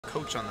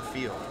Coach on the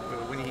field.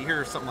 When you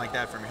hear something like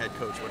that from your head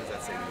coach, what does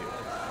that say to you?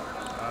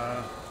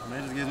 I mean,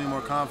 it just gives me more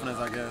confidence,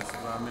 I guess.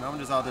 I mean, I'm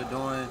just out there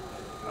doing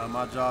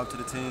my job to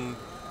the team.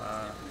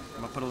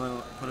 I'm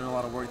gonna put in a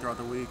lot of work throughout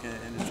the week and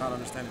just try to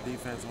understand the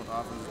defense and what the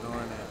offense is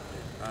doing,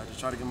 and just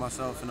try to get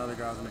myself and other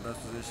guys in the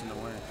best position to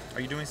win.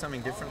 Are you doing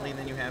something differently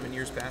than you have in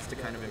years past to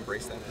kind of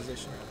embrace that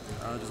position?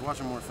 Just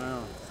watching more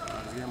film,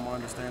 just getting more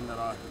understanding that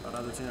the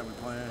other team that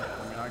we're playing.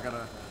 I mean, I got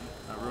a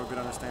real good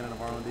understanding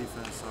of our own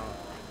defense, so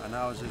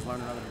now it's just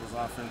learning other people's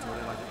offense, what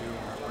they like to do,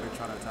 or what they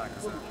try to attack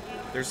us at.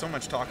 There's so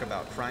much talk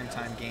about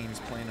primetime games,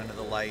 playing under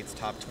the lights,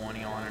 top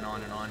 20, on and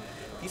on and on.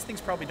 These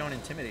things probably don't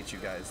intimidate you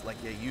guys like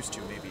they used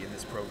to maybe in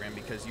this program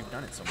because you've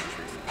done it so much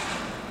recently.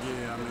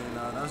 Yeah, I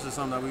mean, that's just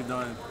something that we've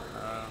done,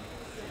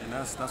 and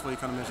that's why you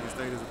come to Michigan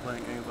State is to play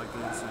gumes like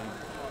this, and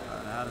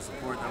to have the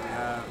support that we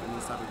have in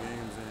these type of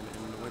games,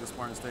 and the way the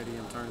Spartan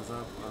Stadium turns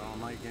up on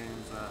night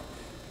games. I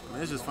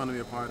mean, it's just fun to be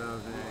a part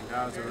of, and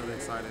guys are really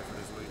excited for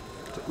this week.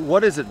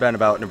 What has it been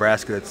about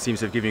Nebraska that seems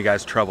to have given you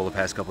guys trouble the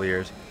past couple of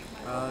years?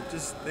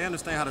 Just they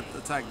understand how to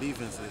attack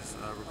defenses,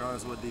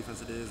 regardless of what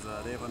defense it is.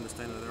 They have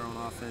understanding of their own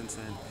offense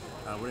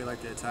and where they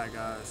like to attack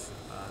guys.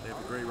 They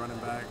have a great running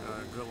back,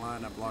 a good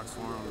line that blocks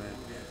for them,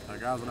 and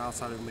guys on the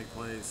outside who make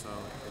plays.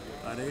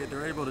 So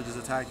they're able to just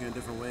attack you in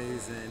different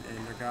ways,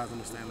 and their guys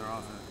understand their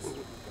offense.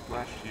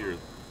 Last year,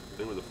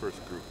 they were the first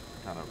group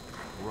to kind of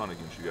run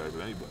against you guys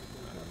or anybody.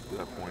 And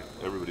at that point,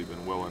 everybody had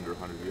been well under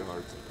 100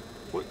 yards.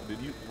 What did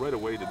you right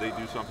away? Did they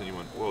do something you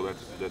went, "Whoa,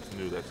 that's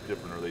new, that's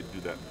different," or they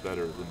do that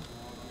better than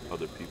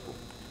other people?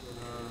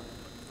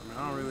 I mean,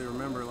 I don't really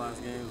remember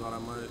last games all that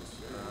much.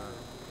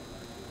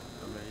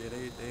 I mean,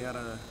 yeah, they had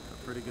a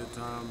pretty good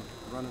time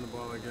running the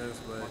ball, I guess.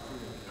 But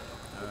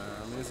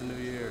I mean, it's a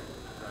new year.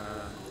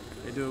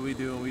 They do what we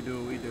do, and we do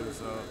what we do.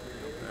 So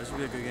that should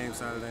be a good game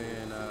Saturday,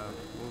 and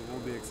we'll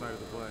be excited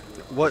to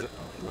play.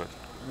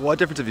 What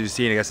difference have you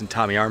seen, I guess, in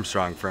Tommy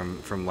Armstrong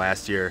from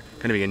last year,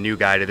 kind of being a new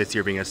guy to this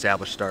year being an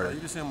established starter? You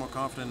just see him more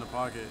confident in the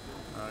pocket.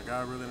 A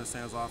guy who really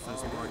understands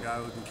offense more, a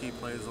guy who can keep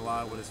plays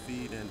alive with his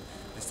feet and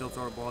still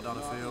throw the ball down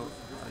the field.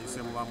 You see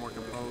him a lot more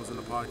composed in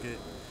the pocket,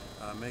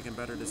 making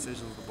better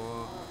decisions with the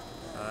ball.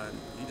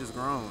 He just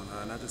grown,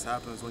 and that just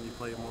happens when you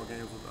play more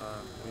games.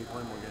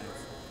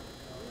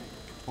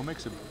 What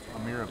makes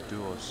Amir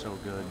Abdullah so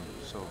good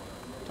and so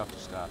tough to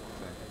stop,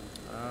 I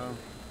think?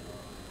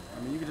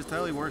 I mean, you can just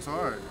tell he works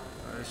hard.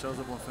 It shows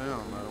up on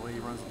film. The way he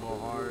runs the ball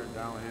hard,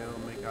 downhill,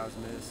 make guys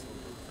miss.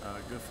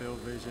 Good field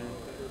vision,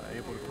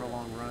 able to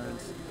prolong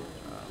runs.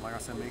 Like I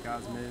said, make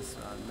guys miss,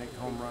 make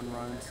home run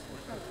runs.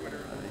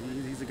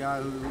 He's a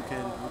guy who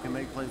can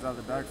make plays out of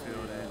the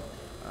backfield, and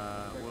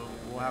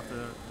we'll have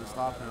to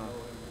stop him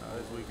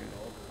this weekend.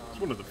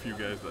 He's one of the few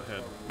guys that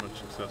had much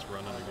success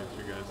running against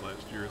you guys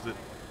last year.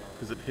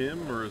 Is it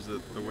him, or is it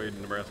the way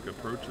Nebraska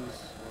approaches,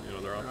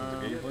 their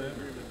offensive game plan?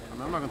 I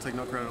mean, I'm not going to take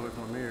no credit away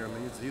from Amir. I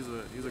mean,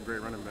 he's a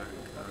great running back.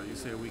 You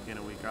see it week in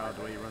and week out,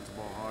 the way he runs the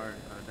ball hard,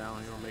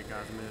 downhill, make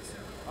guys miss.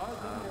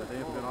 But they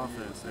have a good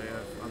offense. They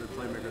have other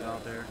playmakers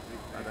out there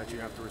that you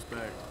have to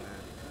respect.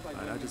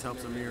 And that just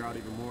helps Amir out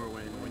even more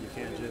when you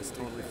can't just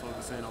totally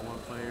focus in on one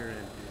player.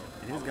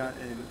 And his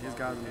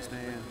guys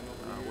understand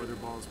where their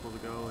ball is supposed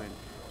to go. And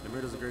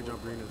Amir does a great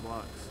job reading his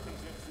blocks.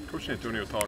 Coach Antonio talked